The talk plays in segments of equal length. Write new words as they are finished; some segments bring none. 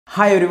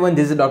Hi everyone,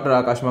 this is Dr.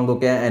 Akash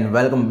Mangokia and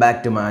welcome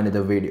back to my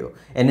another video.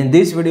 And in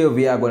this video,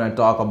 we are going to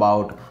talk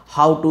about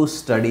how to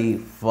study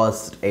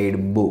first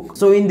aid book.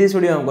 So in this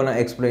video, I'm going to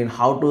explain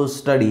how to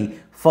study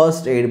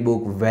first aid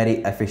book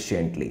very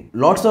efficiently.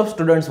 Lots of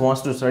students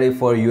wants to study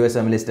for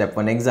USMLE Step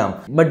 1 exam,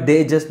 but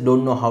they just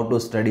don't know how to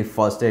study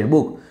first aid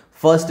book.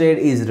 First aid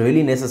is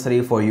really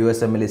necessary for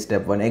USMLE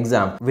Step 1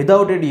 exam.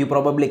 Without it, you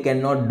probably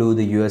cannot do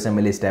the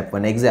USMLE Step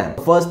 1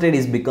 exam. First aid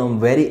is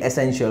become very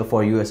essential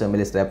for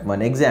USMLE Step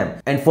 1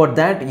 exam. And for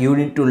that, you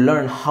need to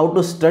learn how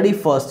to study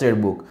first aid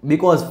book,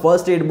 because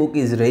first aid book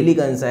is really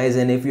concise,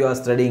 and if you are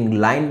studying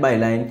line by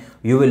line,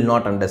 you will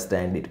not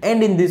understand it.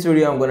 And in this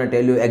video, I'm going to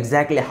tell you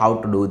exactly how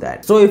to do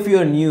that. So if you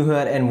are new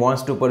here and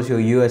wants to pursue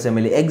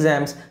USMLE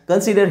exams,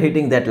 consider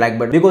hitting that like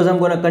button, because I'm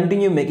going to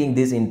continue making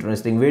these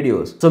interesting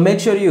videos. So make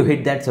sure you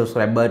hit that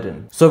subscribe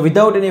button. So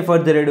without any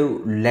further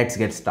ado, let's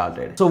get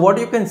started. So what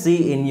you can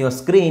see in your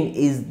screen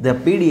is the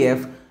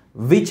PDF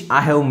which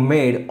I have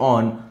made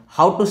on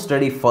how to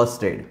study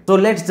first aid. So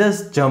let's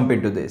just jump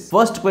into this.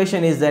 First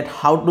question is that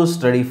how to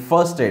study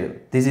first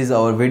aid. This is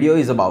our video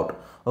is about.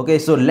 Okay,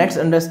 so let's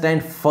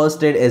understand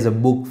first aid as a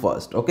book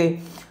first. Okay,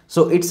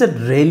 so it's a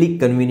really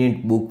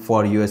convenient book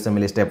for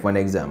USMLE Step 1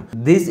 exam.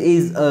 This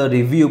is a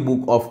review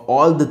book of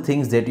all the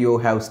things that you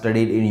have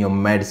studied in your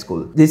med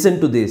school.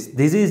 Listen to this.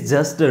 This is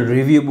just a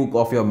review book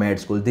of your med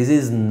school. This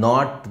is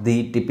not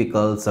the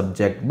typical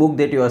subject book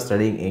that you are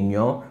studying in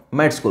your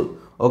med school.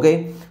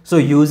 Okay, so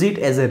use it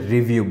as a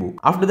review book.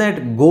 After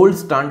that, gold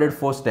standard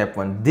for step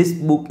 1. This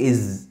book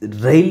is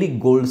really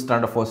gold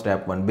standard for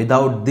step 1.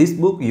 Without this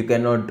book, you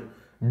cannot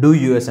do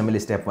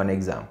USMLE Step 1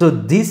 exam. So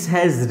this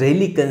has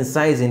really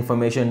concise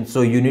information,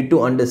 so you need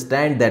to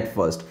understand that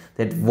first,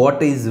 that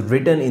what is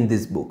written in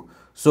this book.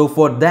 So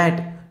for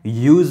that,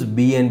 use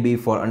BNB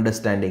for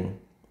understanding.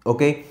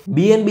 Okay,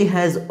 BNB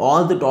has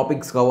all the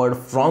topics covered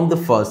from the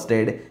first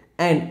aid,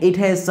 and it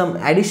has some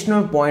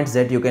additional points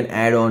that you can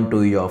add on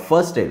to your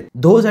first aid.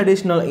 Those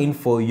additional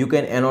info you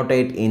can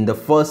annotate in the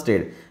first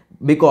aid,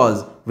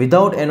 because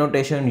without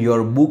annotation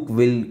your book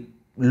will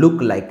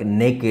look like a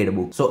naked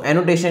book. So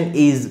annotation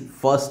is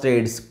first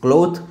aid's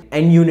cloth,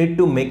 and you need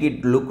to make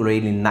it look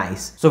really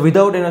nice. So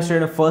without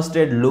annotation, first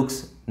aid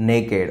looks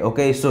naked.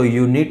 Okay, so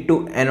you need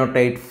to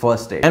annotate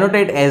first aid.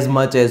 Annotate as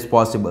much as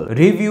possible.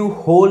 Review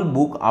whole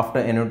book after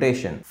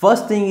annotation.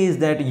 First thing is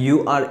that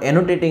you are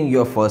annotating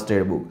your first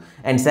aid book,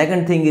 and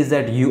second thing is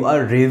that you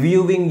are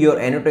reviewing your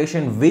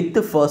annotation with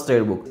the first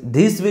aid book.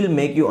 This will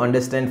make you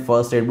understand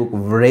first aid book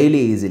really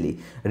easily.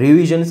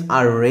 Revisions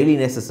are really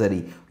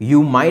necessary.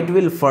 You might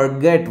will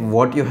forget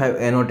what you have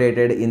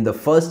annotated in the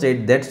first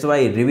aid. That's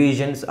why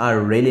revisions are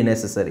really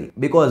necessary,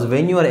 because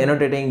when you are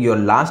annotating your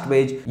last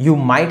page, you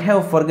might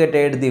have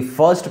forgotten the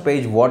first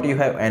page what you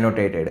have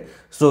annotated.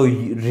 So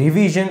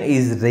revision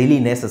is really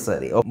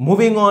necessary.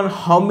 Moving on,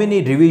 how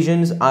many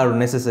revisions are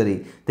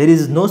necessary? There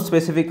is no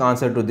specific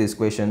answer to this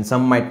question.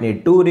 Some might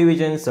need 2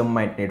 revisions, some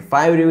might need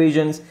 5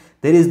 revisions.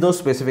 There is no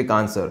specific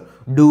answer.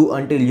 Do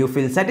until you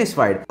feel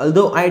satisfied.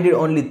 Although I did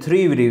only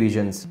 3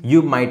 revisions,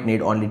 you might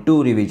need only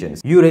 2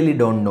 revisions. You really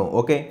don't know.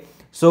 Okay,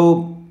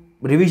 so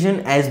revision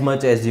as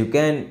much as you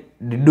can.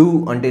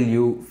 Do until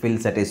you feel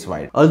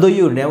satisfied. Although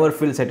you never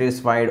feel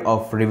satisfied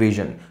of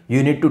revision,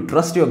 you need to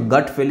trust your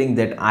gut feeling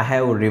that I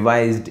have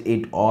revised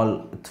it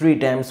all 3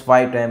 times,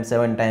 5 times,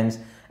 7 times,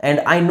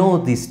 and I know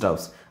these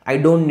stuffs. I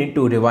don't need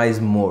to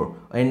revise more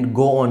and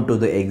go on to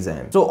the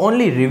exam. So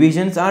only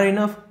revisions are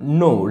enough?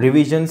 No,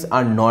 revisions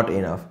are not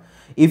enough.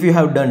 If you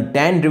have done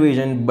 10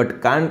 revision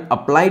but can't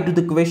apply to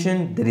the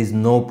question, there is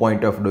no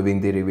point of doing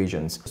the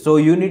revisions. So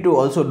you need to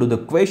also do the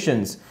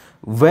questions.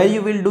 Where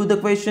you will do the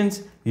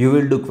questions? You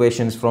will do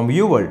questions from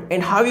UWorld.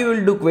 And how you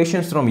will do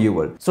questions from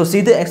UWorld? So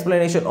see the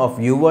explanation of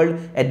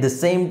UWorld, at the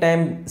same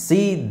time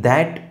see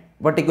that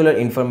particular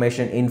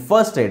information in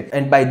first aid,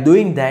 and by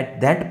doing that,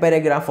 that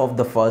paragraph of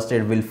the first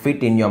aid will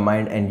fit in your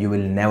mind and you will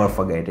never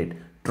forget it.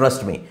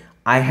 Trust me,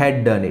 I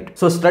had done it.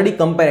 So study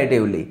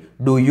comparatively.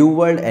 Do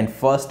UWorld and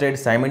first aid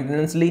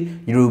simultaneously.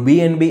 You do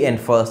BNB and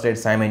first aid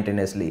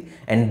simultaneously,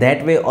 and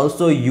that way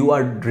also you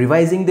are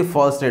revising the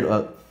first aid.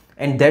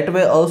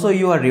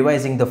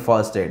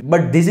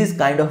 But this is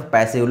kind of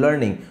passive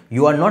learning.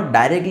 You are not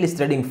directly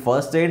studying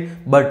first aid,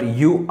 but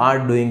you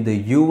are doing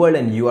the UWorld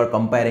and you are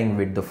comparing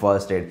with the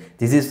first aid.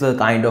 This is the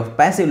kind of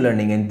passive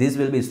learning, and this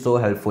will be so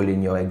helpful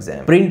in your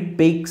exam. Print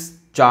pics,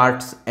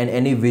 charts and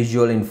any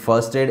visual in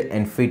first aid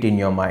and fit in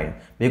your mind,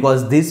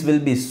 because this will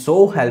be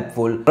so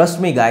helpful. Trust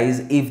me guys,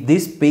 if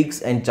these pics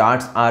and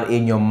charts are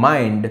in your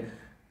mind,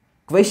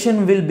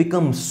 question will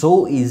become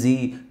so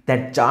easy.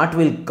 That chart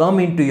will come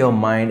into your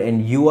mind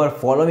and you are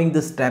following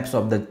the steps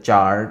of the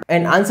chart,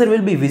 and answer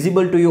will be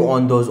visible to you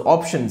on those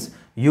options.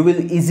 You will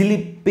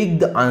easily pick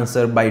the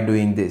answer by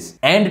doing this.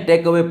 And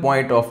takeaway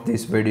point of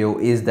this video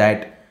is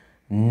that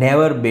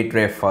never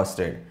betray first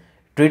aid.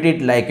 Treat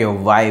it like your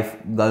wife,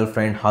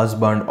 girlfriend,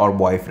 husband or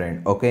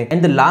boyfriend. Okay,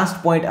 and the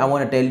last point I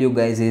want to tell you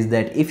guys is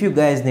that if you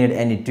guys need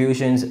any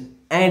tuitions,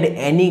 and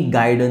any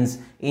guidance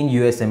in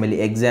USMLE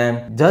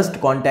exam, just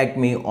contact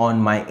me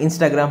on my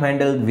Instagram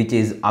handle, which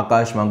is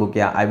Akash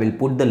Mangukia. I will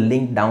put the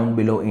link down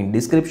below in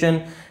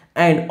description,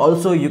 and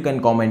also you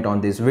can comment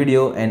on this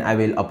video and I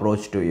will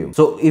approach to you.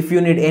 So if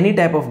you need any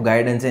type of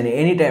guidance and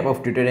any type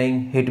of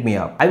tutoring, hit me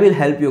up. I will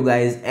help you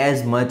guys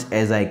as much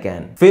as I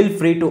can. Feel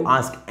free to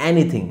ask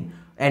anything.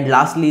 And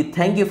lastly,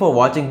 thank you for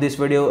watching this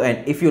video,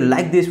 and if you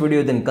like this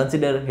video, then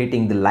consider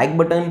hitting the like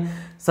button,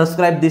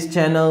 subscribe this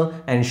channel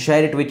and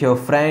share it with your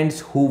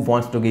friends who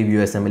wants to give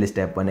USMLE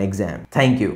Step 1 exam. Thank you.